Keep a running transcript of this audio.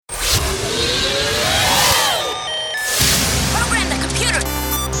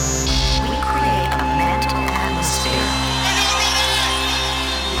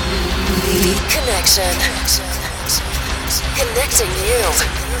Connection. Connecting you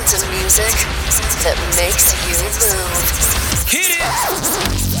to music that makes you move. Hit it!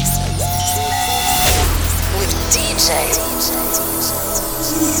 With DJ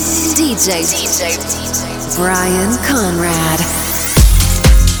Brian Conrad.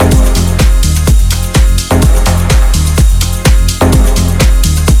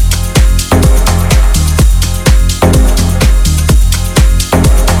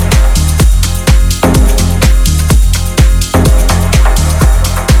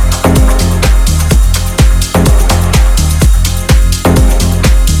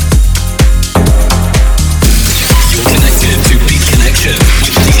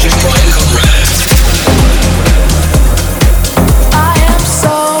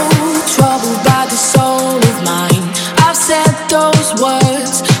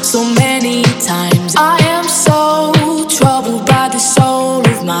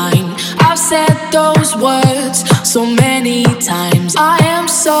 So many times I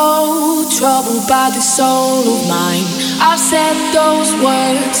am so troubled by the soul of mine. I've said those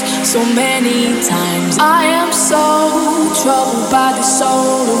words so many times. I am so troubled by the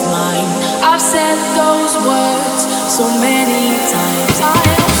soul of mine. I've said those words so many times. I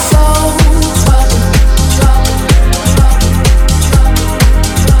am so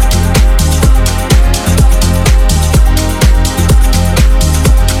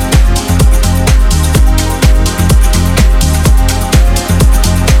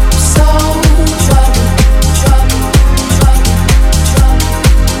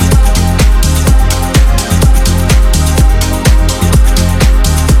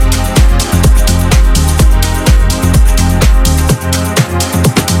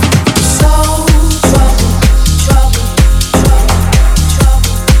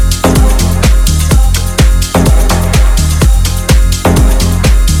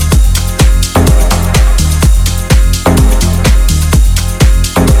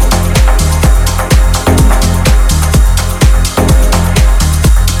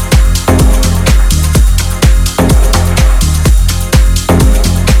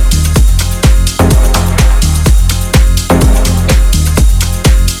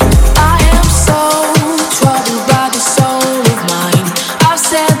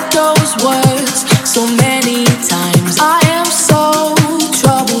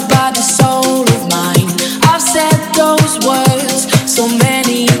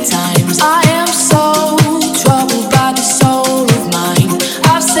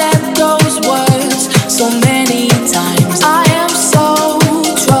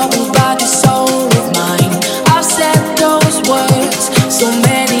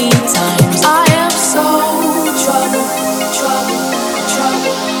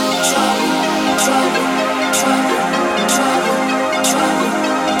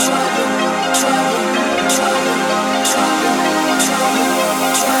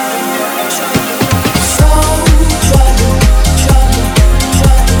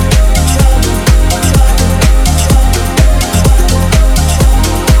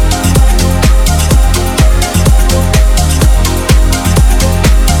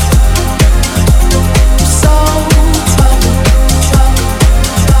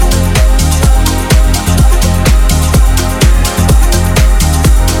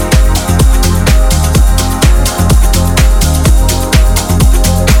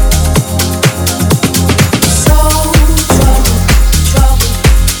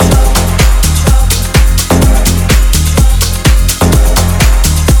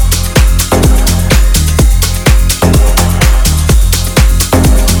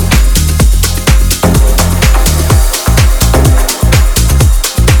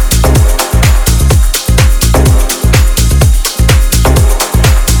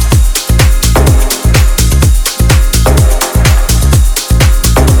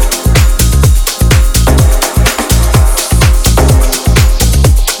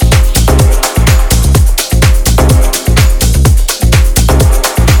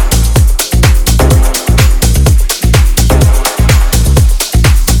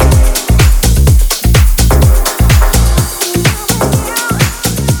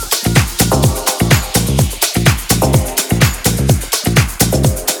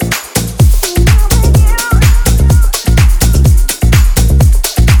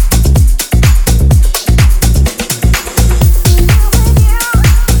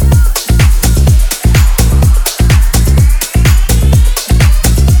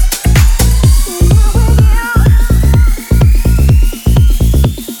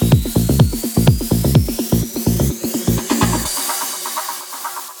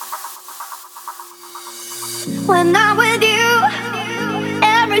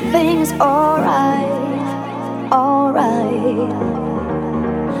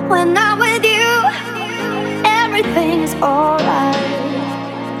When I'm with you, everything's alright,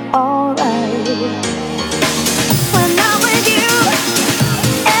 alright. When I'm with you,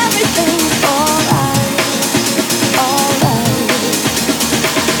 everything's alright, alright.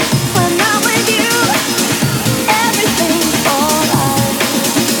 When I'm with you, everything's alright,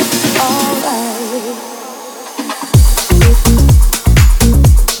 alright.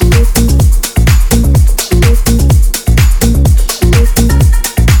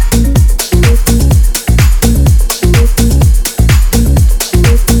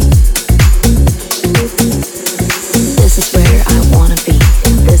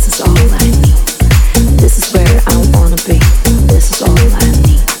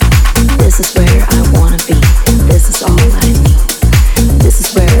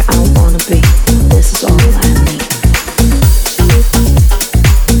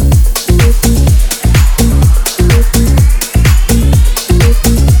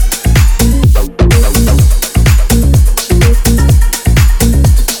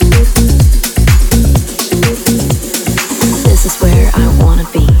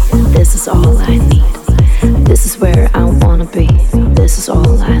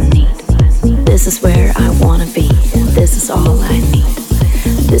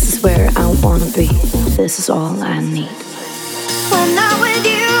 This is all I need. When I'm with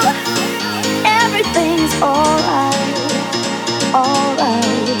you, everything's alright,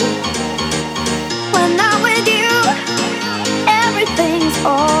 alright. When I'm with you, everything's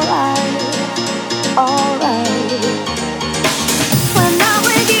alright, alright. When I'm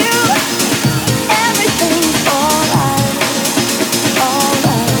with you, everything's alright,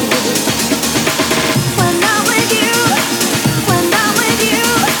 alright. When I'm with you, when I'm with you,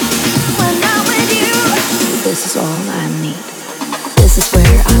 when I'm with you. This is all I need. This is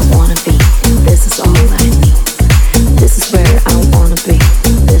where I wanna be. This is all I need. This is where I wanna be.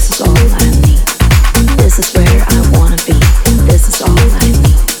 This is all I need. This is where I wanna be. This is all I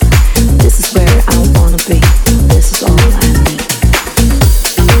need. This is where I wanna be. This is all I need.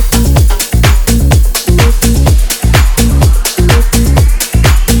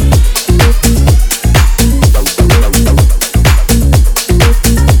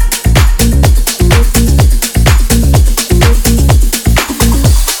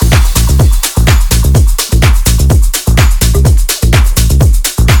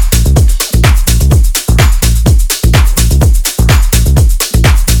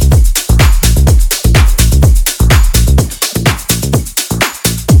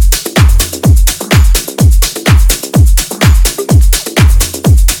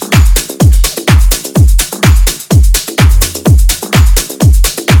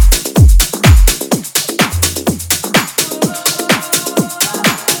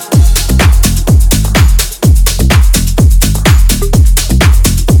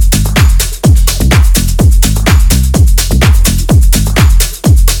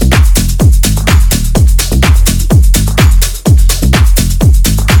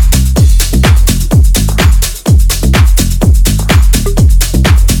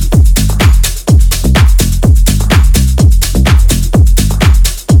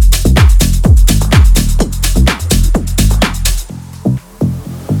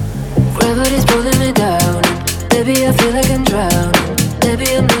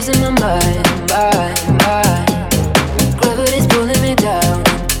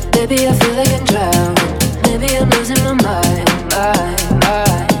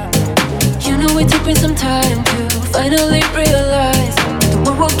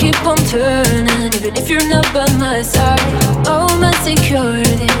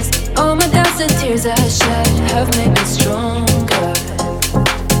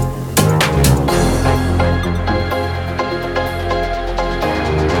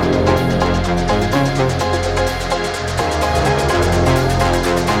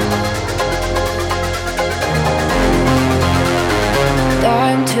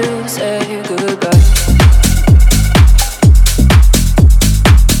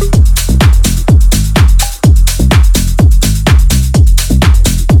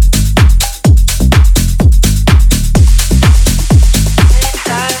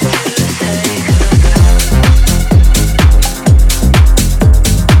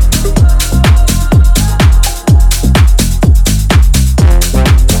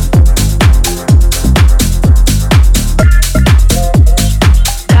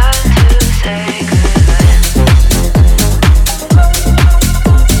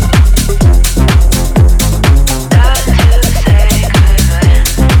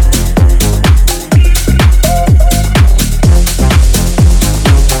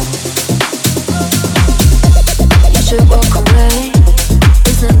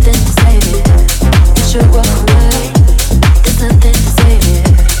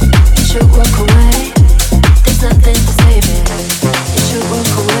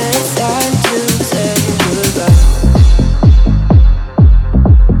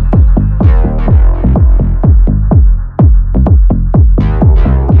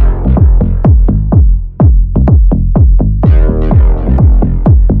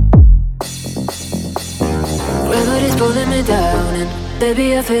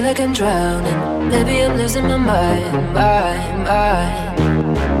 Baby, I feel like I'm drowning. Baby, I'm losing my mind.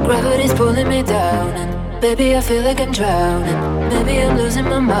 Gravity's pulling me down, and baby, I feel like I'm drowning. Baby, I'm losing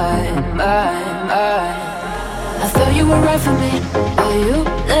my mind. I thought you were right for me, but you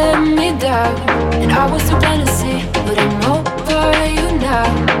let me down. And I was so blind to see, but I'm over you now.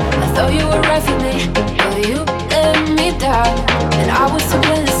 I thought you were right for me, but you let me down. And I was so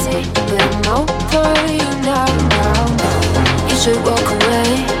blind to see, but I'm over you now. You should walk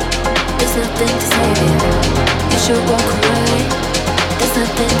away, there's nothing to say. You should walk away, there's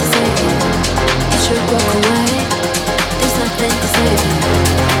nothing to say. You should walk away, there's nothing to say.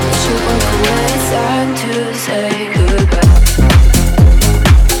 You should walk away, it's time to say goodbye.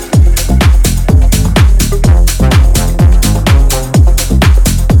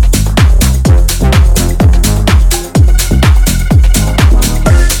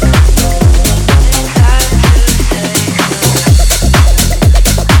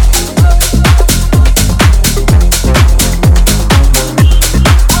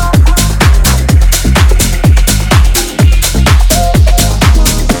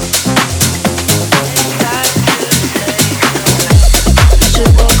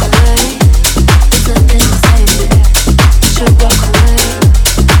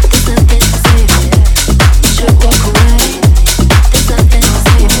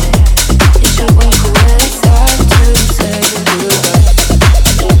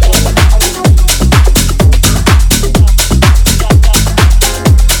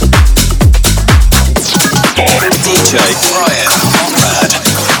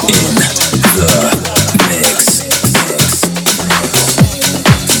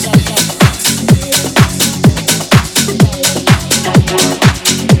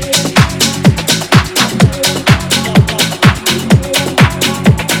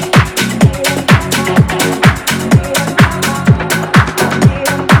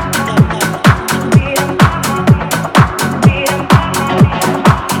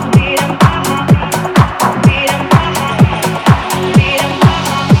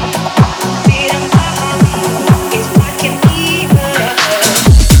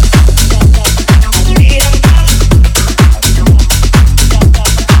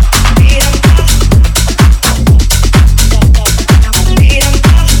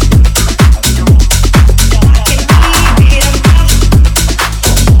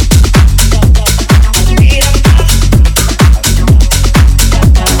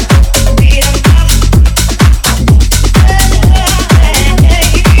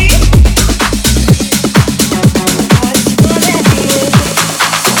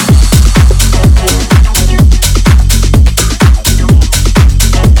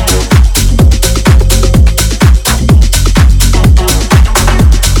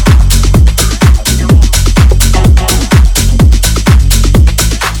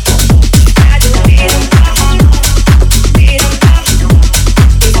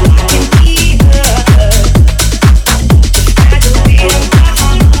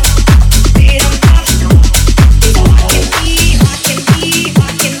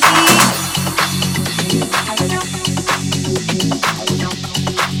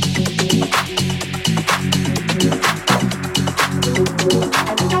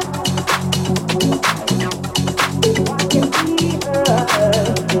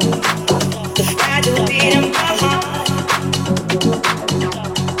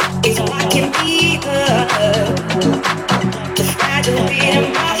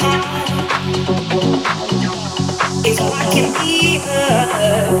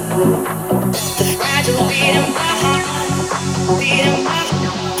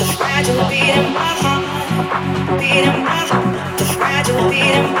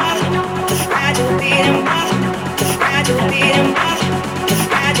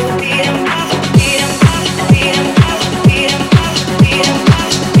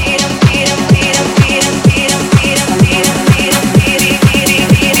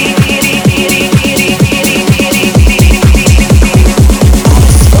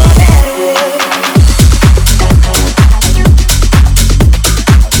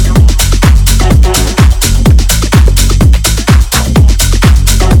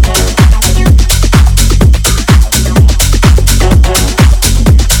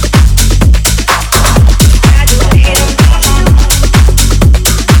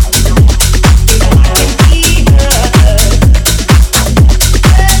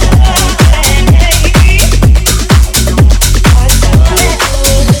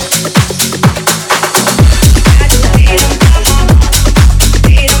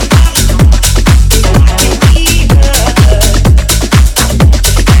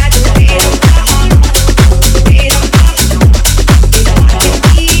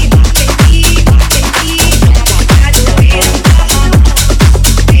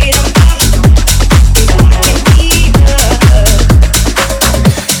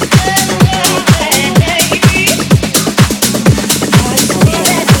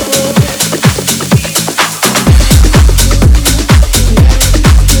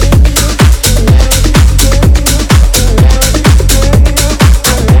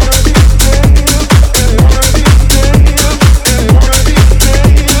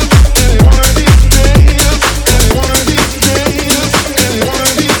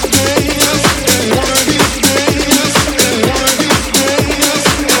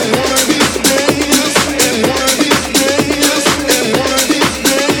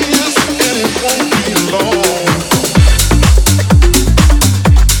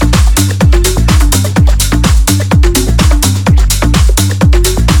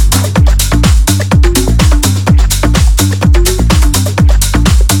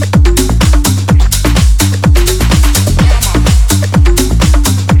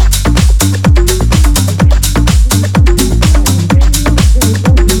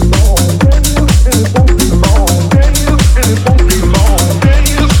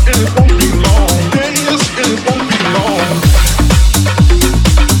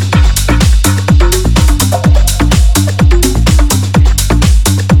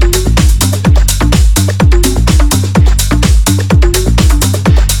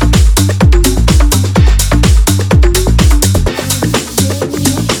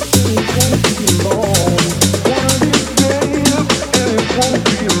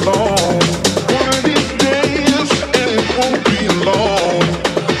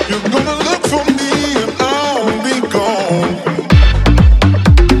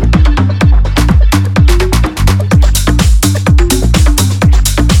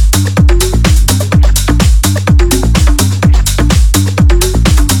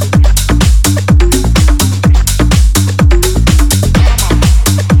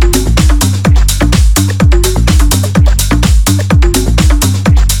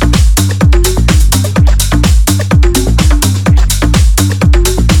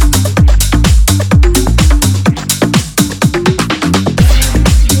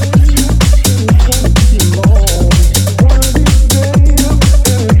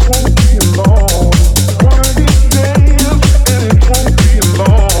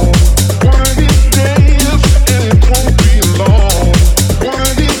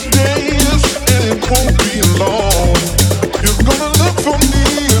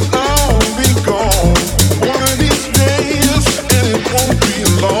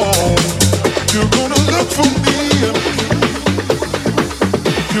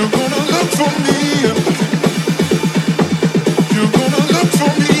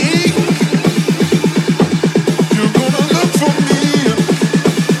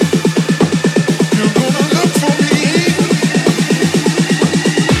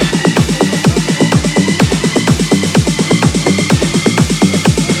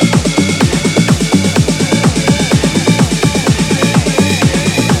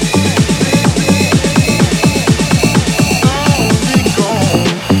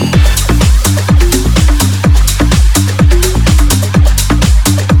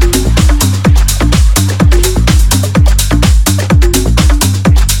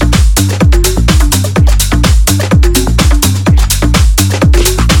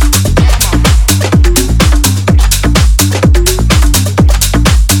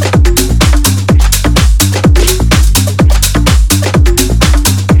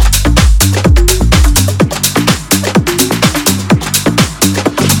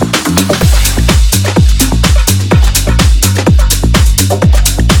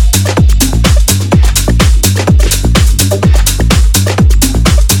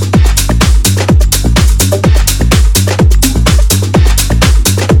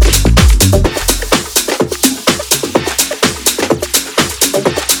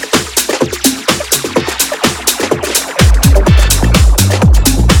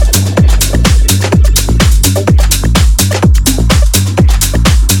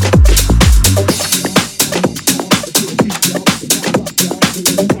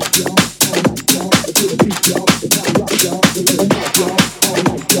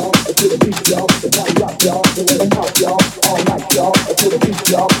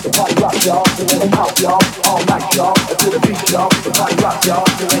 Y'all, to the beach, y'all. The party rocks, y'all. So let's to the beach, y'all. The party rocks, y'all.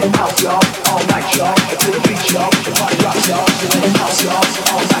 So let's house, y'all. All night, y'all. To the beach, y'all. The party rocks, y'all. So let's house, y'all.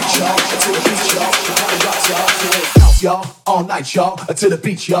 All night, y'all. To the beach, y'all. The party rocks, y'all. So let's house, y'all. All night, y'all. To the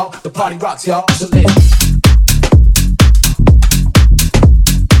beach, y'all. The party rocks, y'all. So let's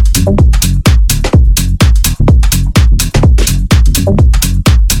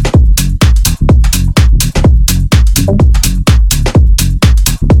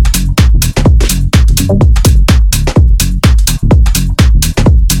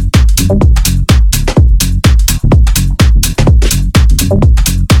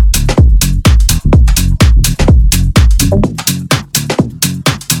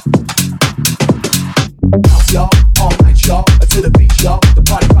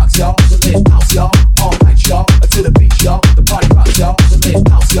house, y'all. All night, y'all. To the beach, y'all. The party rocks, y'all. So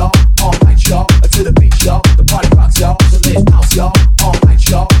let's house, y'all. All night, y'all. To the beach, y'all. The party rocks, y'all. So let's house, y'all. All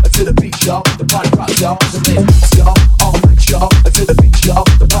night, y'all. To the beach, y'all. The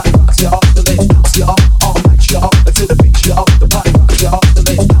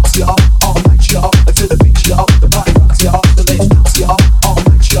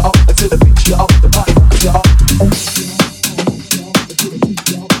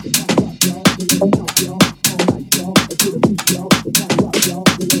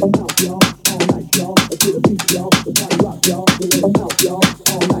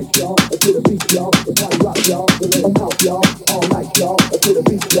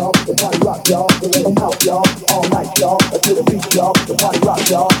party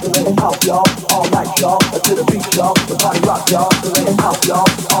rocks, y'all. So let's house, y'all. All night, y'all. To the beach, y'all. The party rocks, y'all. So let's house,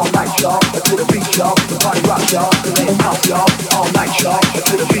 y'all. All night, y'all. To the beach, y'all. The party rocks, y'all.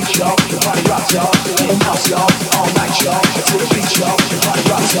 All night, y'all.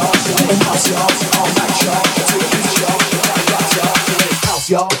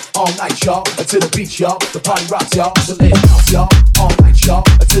 To the beach, y'all. The party rocks, y'all. So let's house, y'all. All night, y'all. To the beach, y'all. The party rocks, y'all. So let's house, y'all. All night, y'all. To the beach, y'all. The party rocks, y'all. So let's house, y'all. All night, y'all.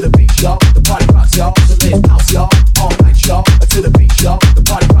 To the beach, y'all. The party rocks, y'all. So let's house, y'all. All night, y'all. To the beach, y'all. The party rocks, y'all. So let's house, y'all. All night, y'all. To the beach, y'all. The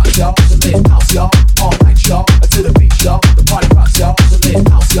party rocks, y'all. So let's house, y'all. All night, y'all. To the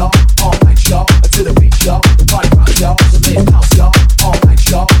beach, y'all. The party rocks, y'all. So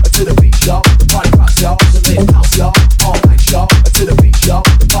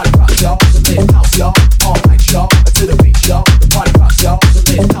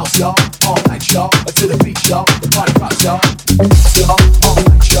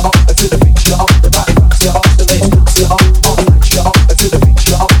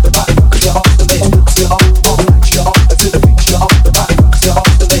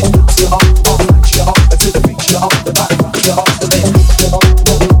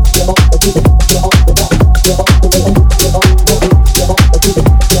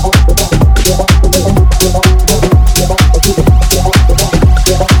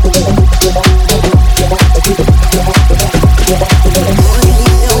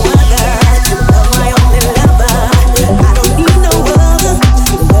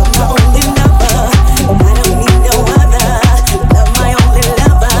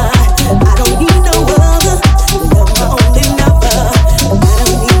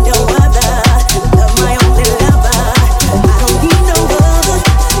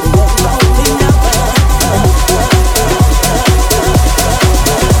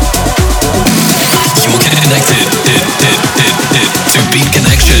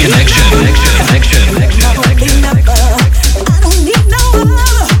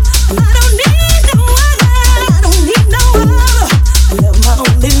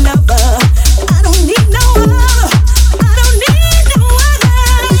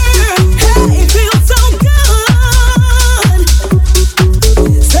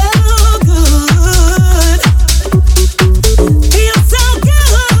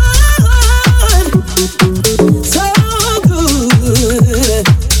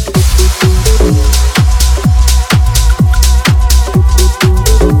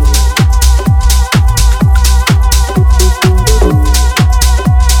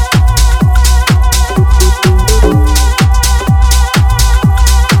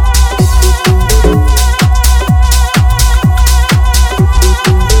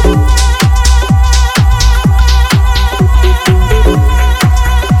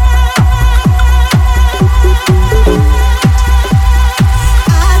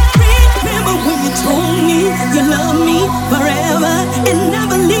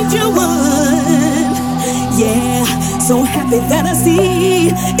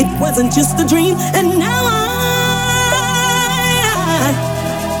wasn't just a dream, and now I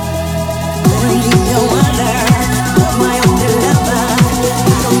don't need no other. You're my only lover. I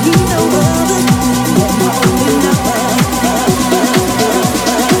don't need no other. You're my only lover.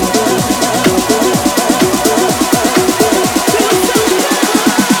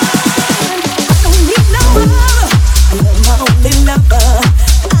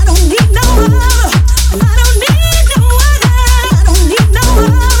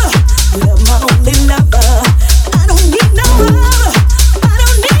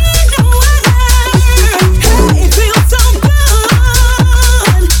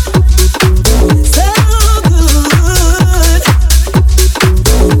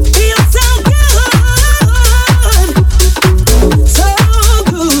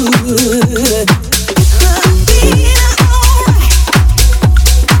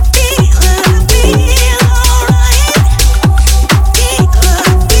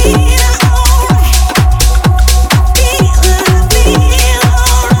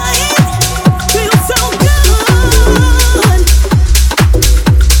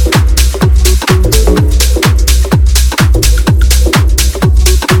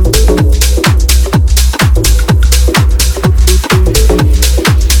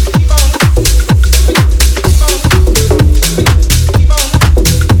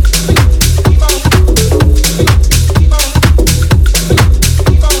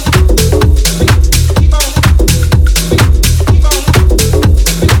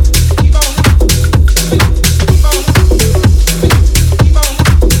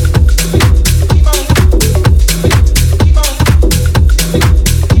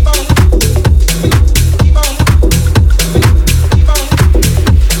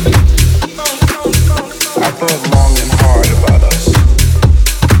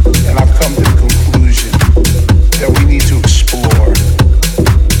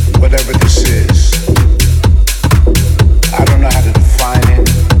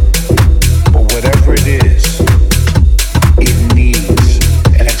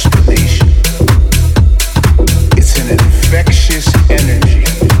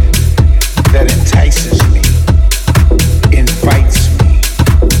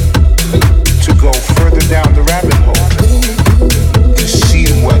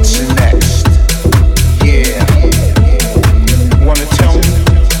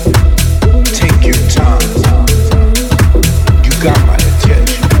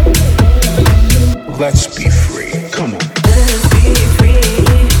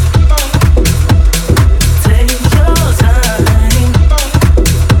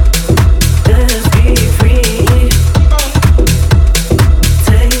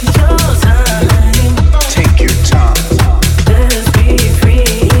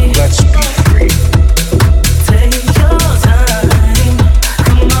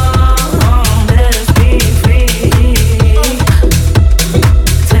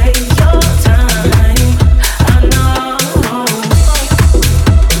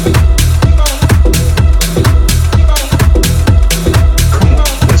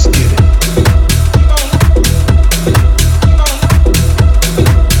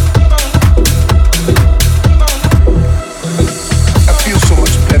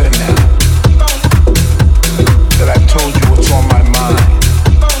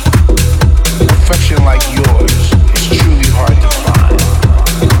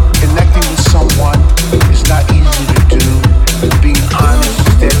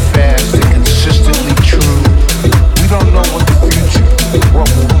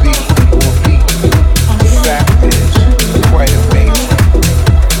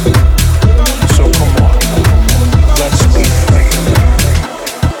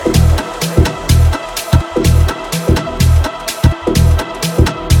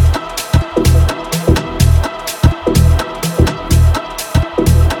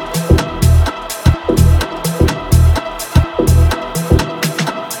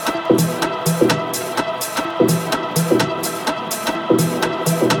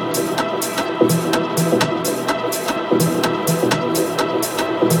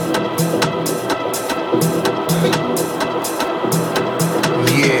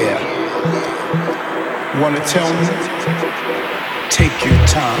 wanna tell me? Take your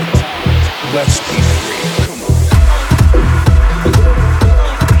time. Let's be free. Come on.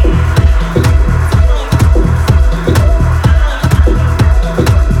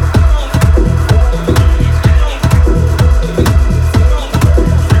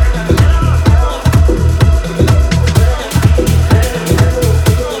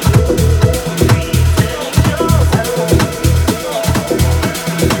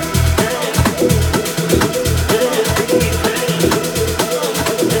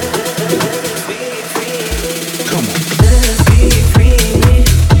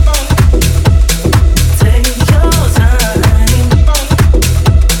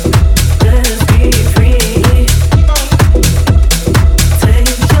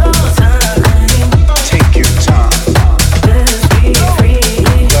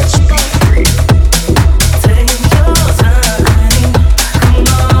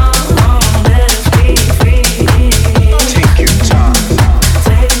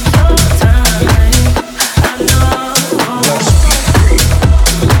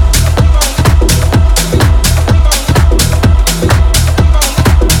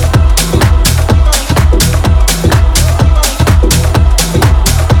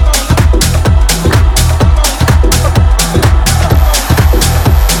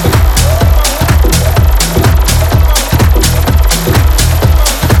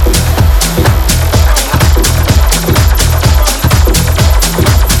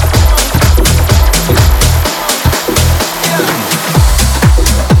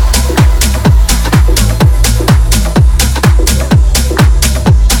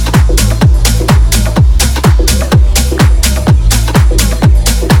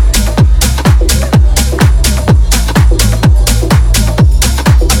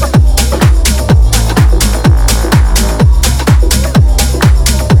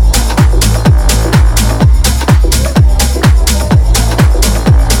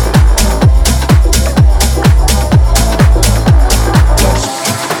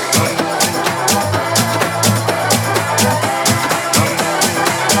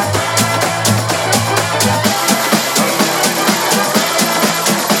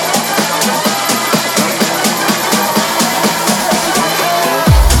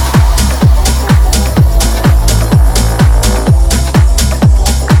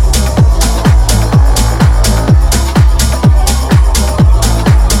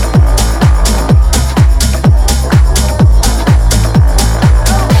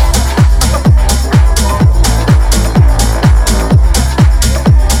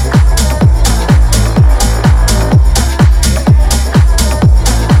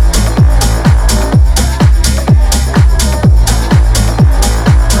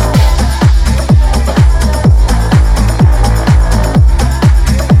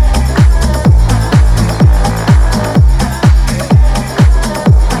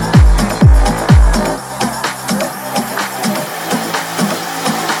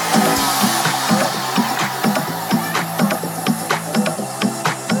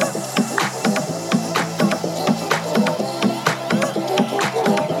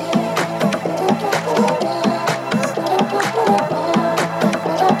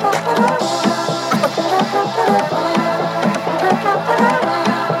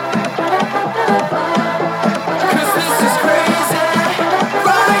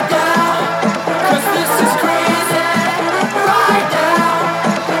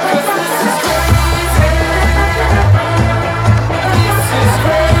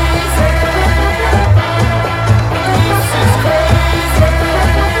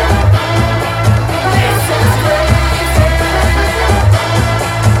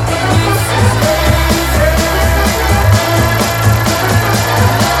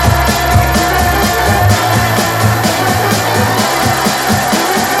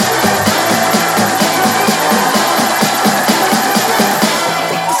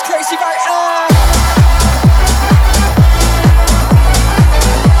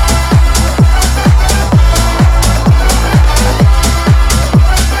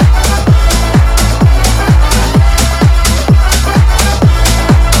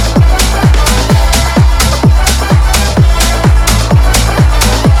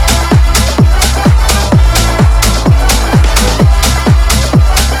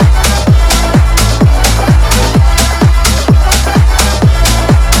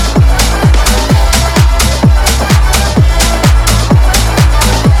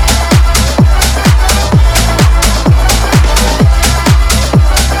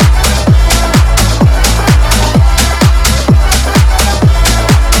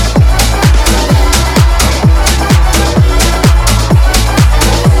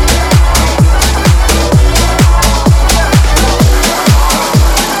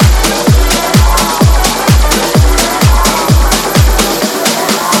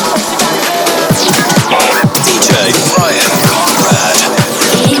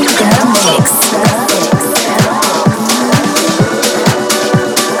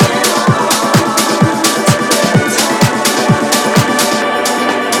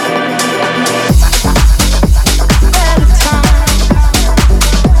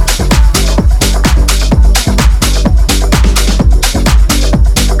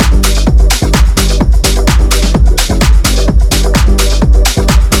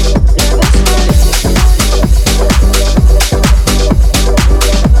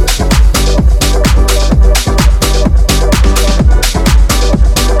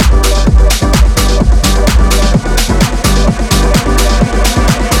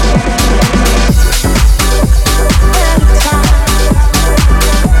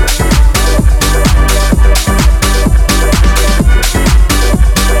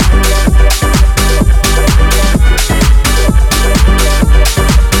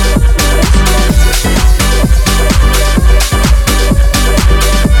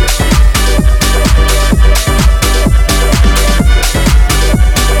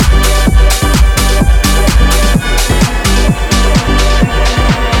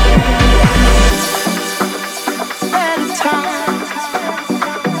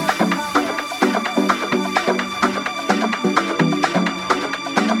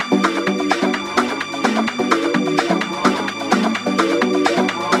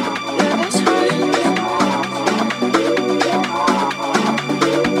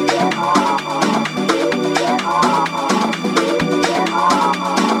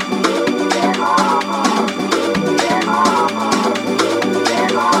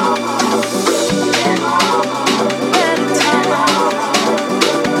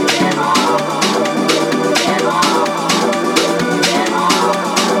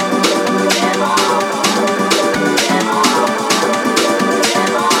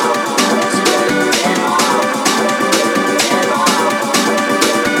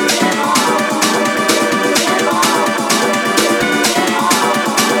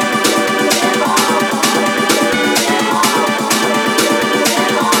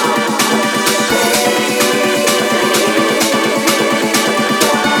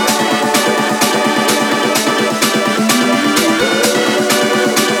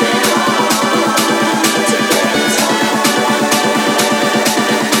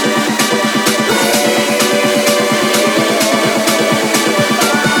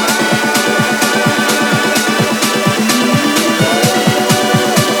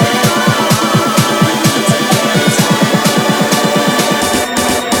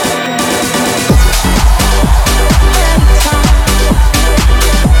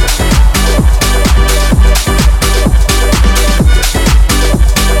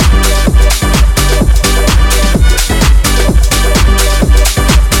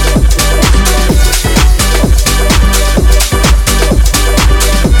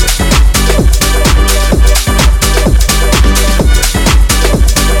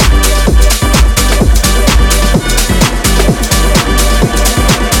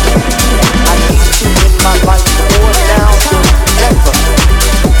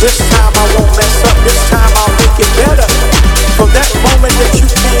 This time I won't mess up, this time I'll make it better. From that moment that you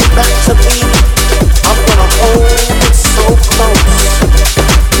came back to me, I'm gonna hold it so close,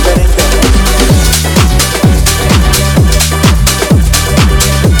 letting go.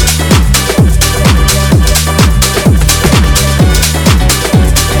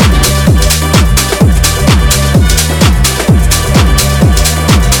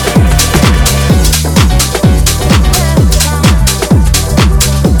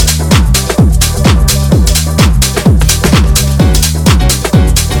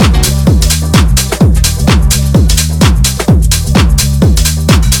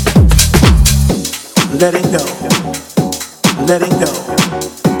 Letting go, letting go,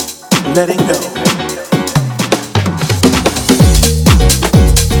 letting go.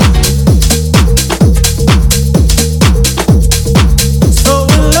 So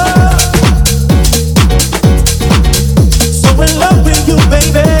in love with you,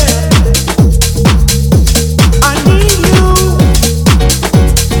 baby. I need you,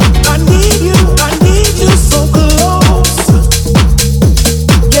 I need you, I need you so close.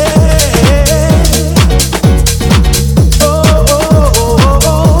 Yeah.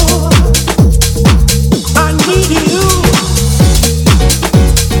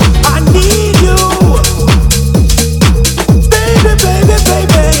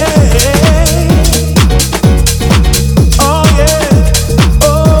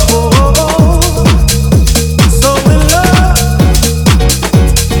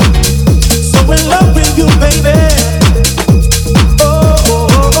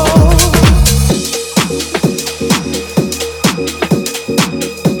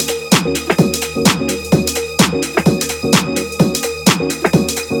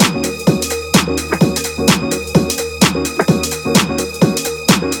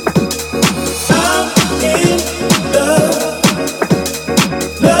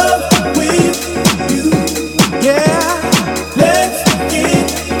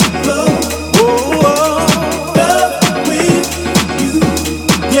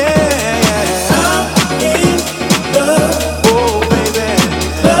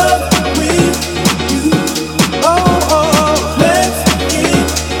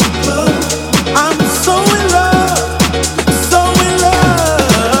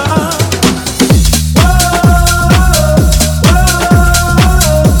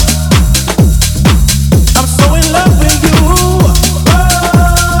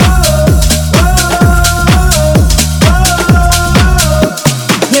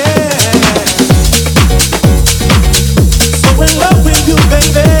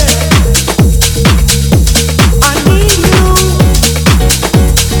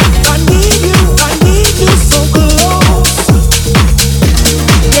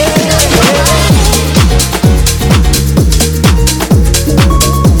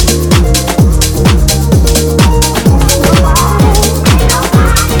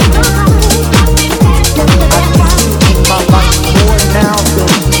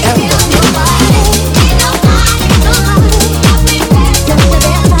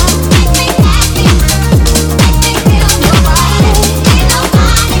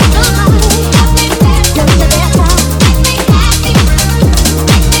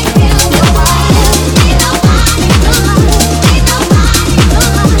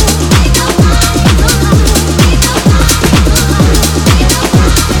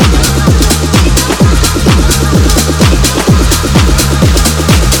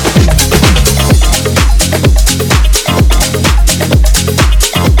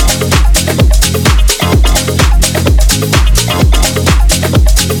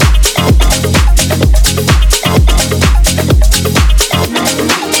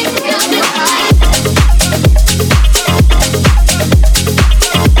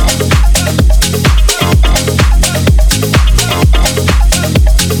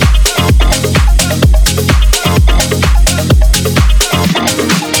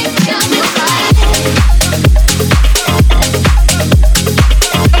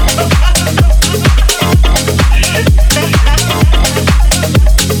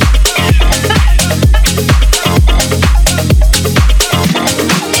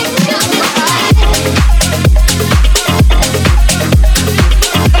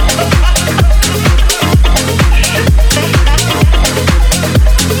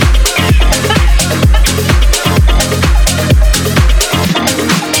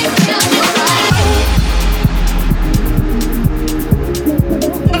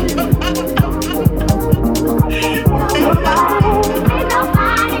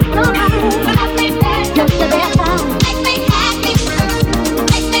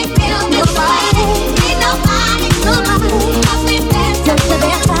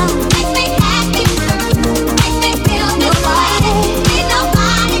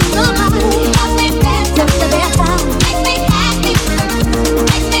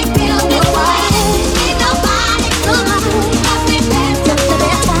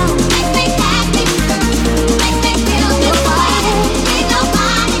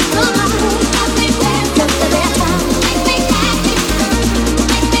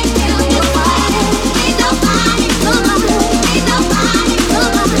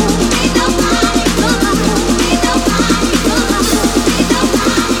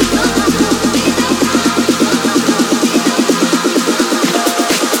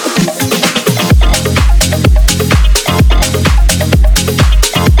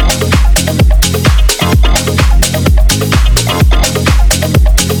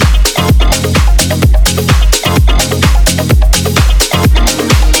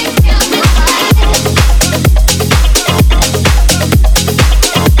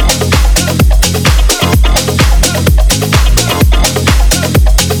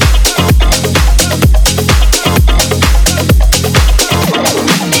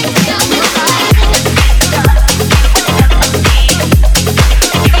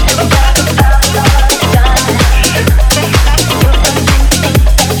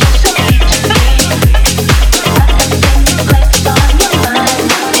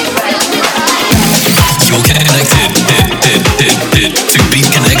 Beat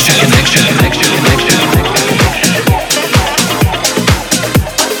Connection.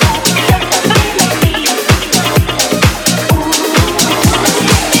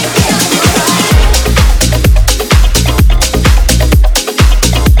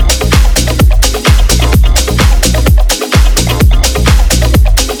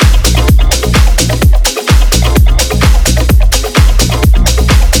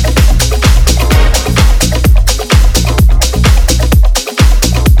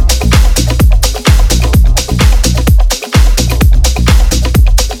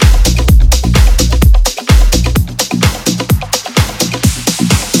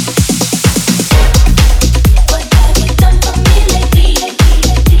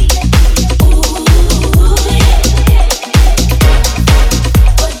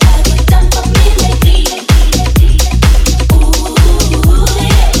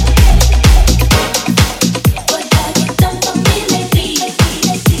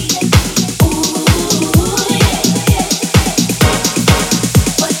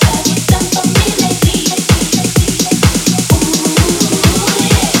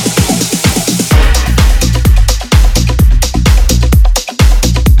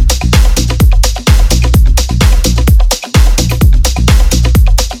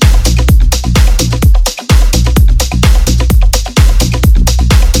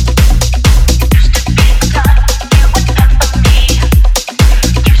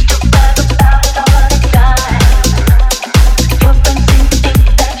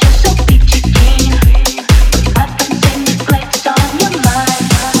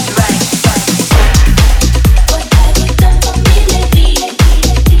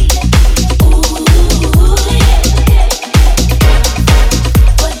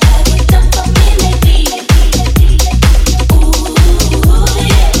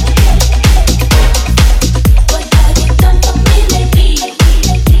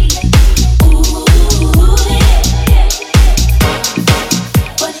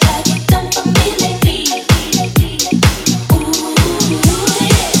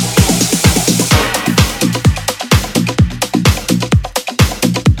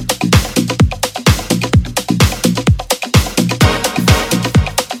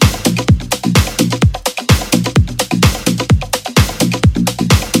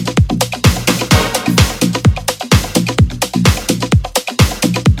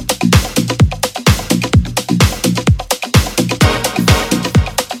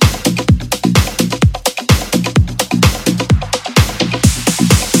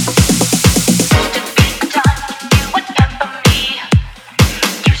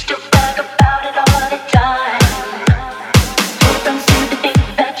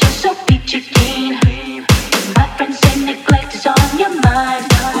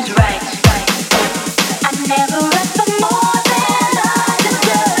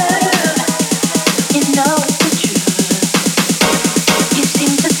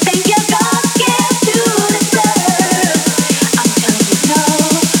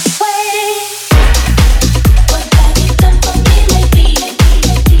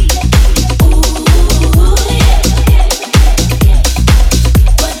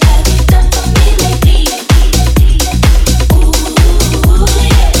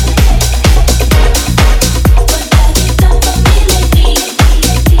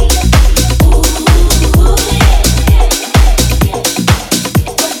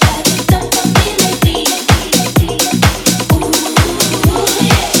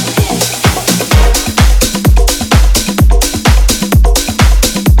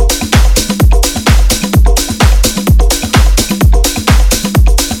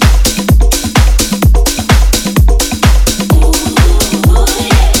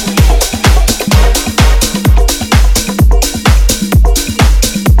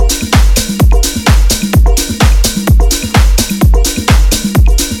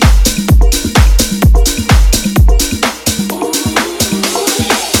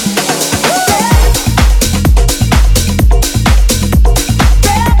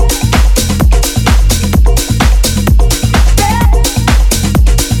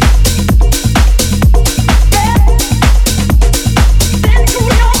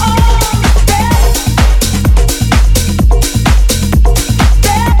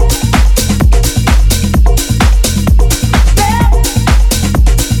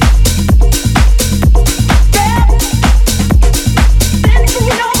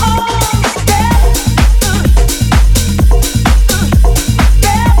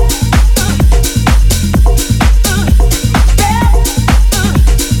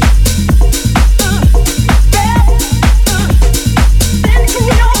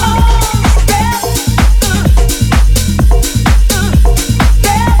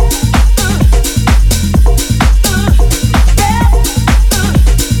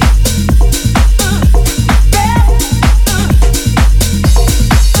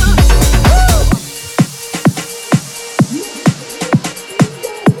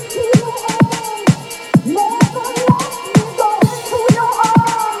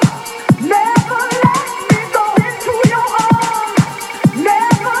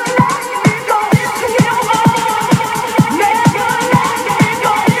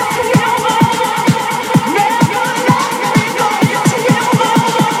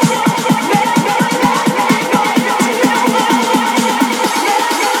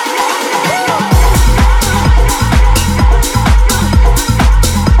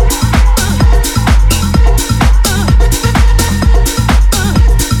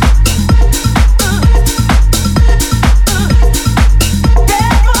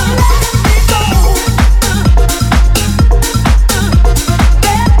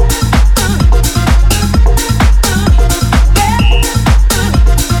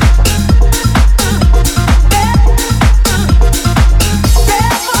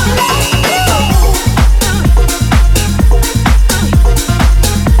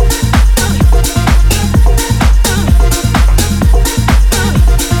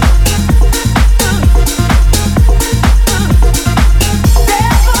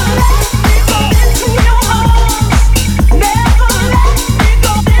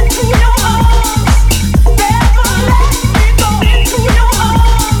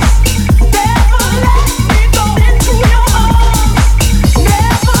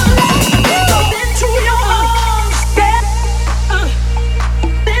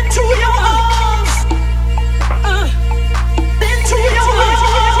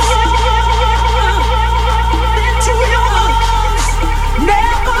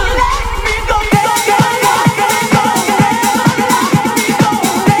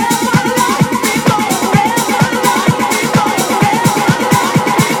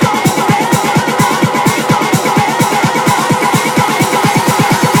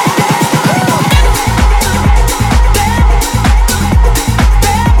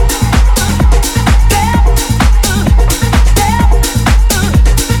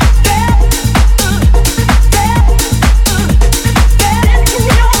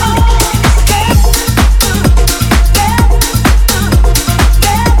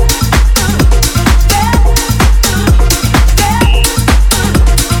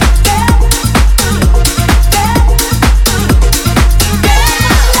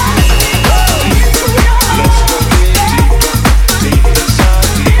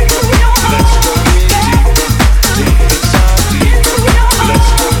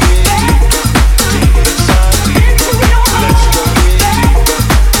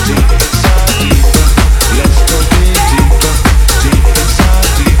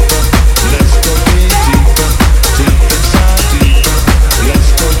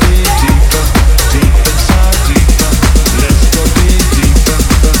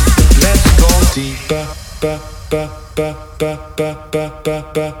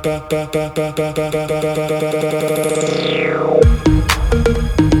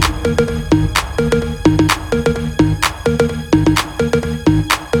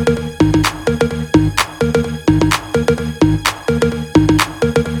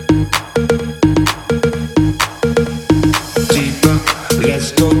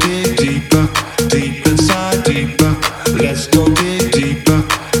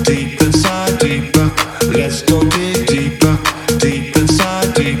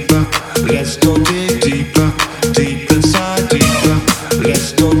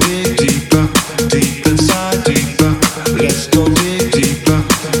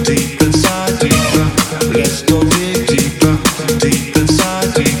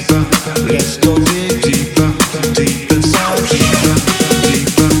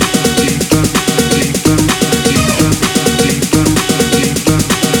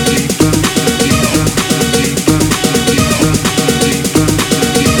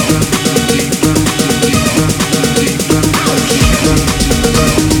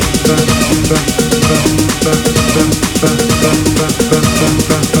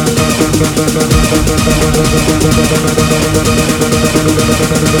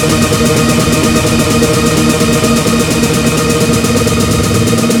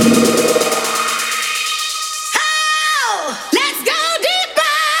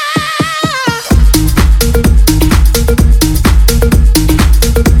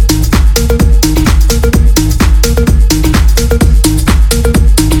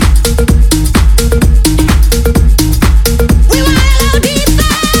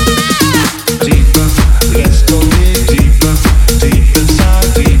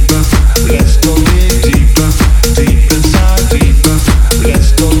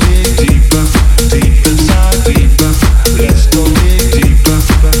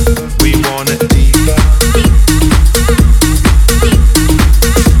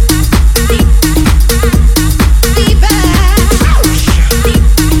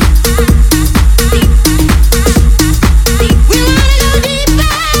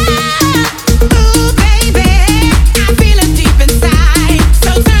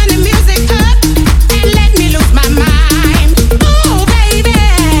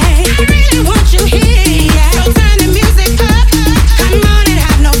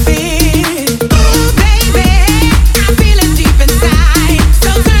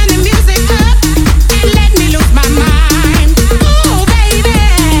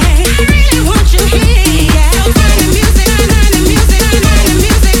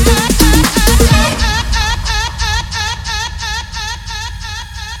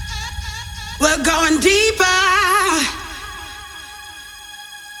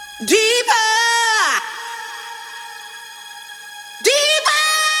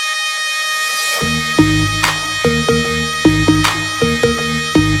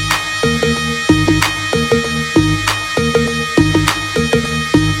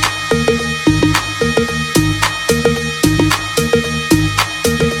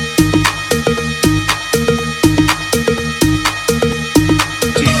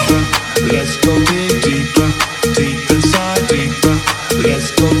 Let's go deeper.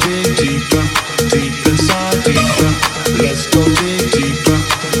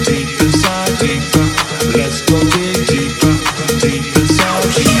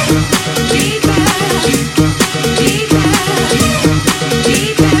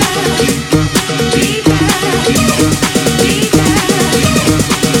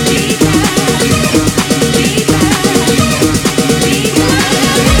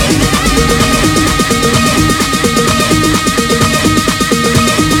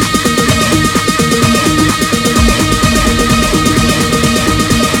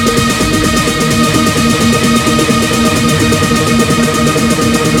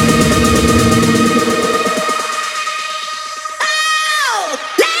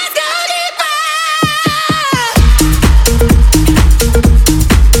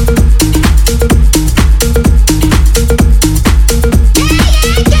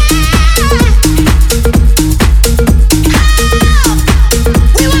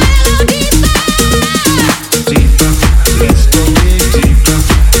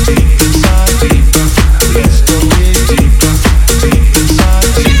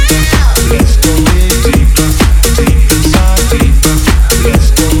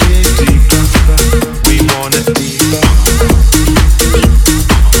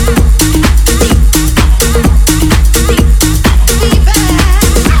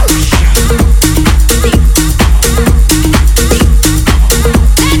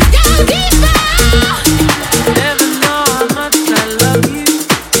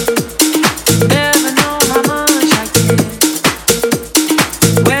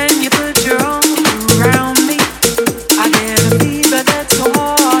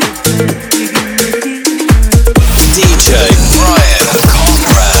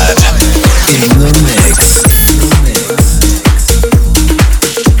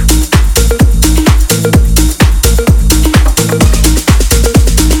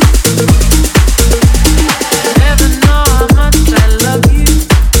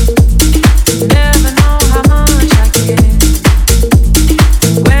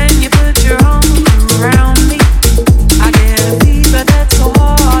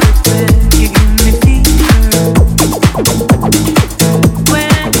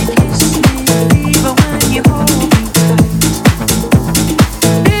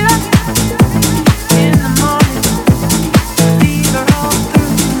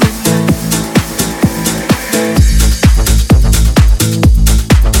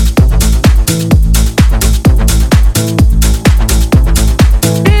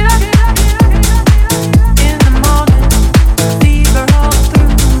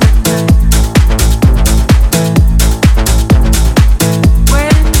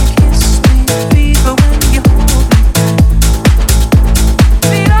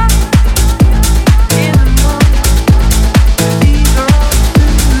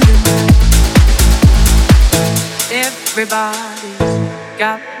 Everybody's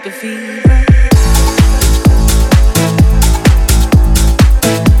got the fever.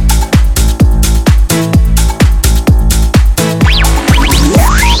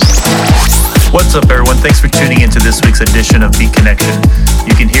 What's up, everyone? Thanks for tuning into this week's edition of Beat Connection.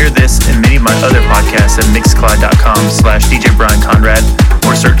 You can hear this and many of my other podcasts at mixcloud.com/DJ Brian Conrad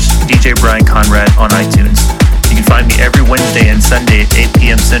or search DJ Brian Conrad on iTunes. You can find me every Wednesday and Sunday at 8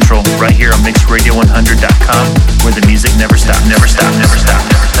 p.m. Central right here on mixradio100.com, where the music never stops, never stops, never stops,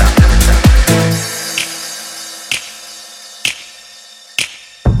 never stops, never stops.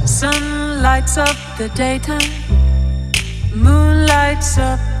 Sun lights up the daytime, moon lights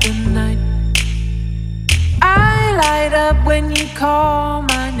up the night. I light up when you call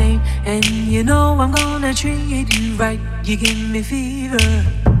my name, and you know I'm gonna treat you right. You give me fever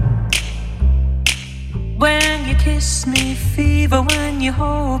when you kiss me, fever when you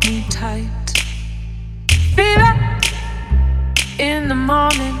hold me tight. Fever in the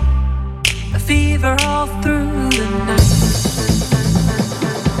morning, a fever all through the night.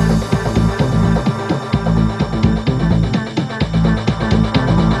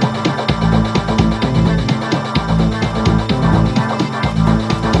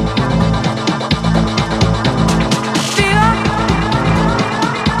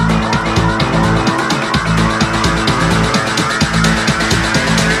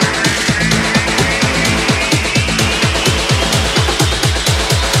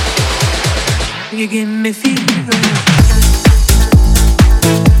 You give me fever.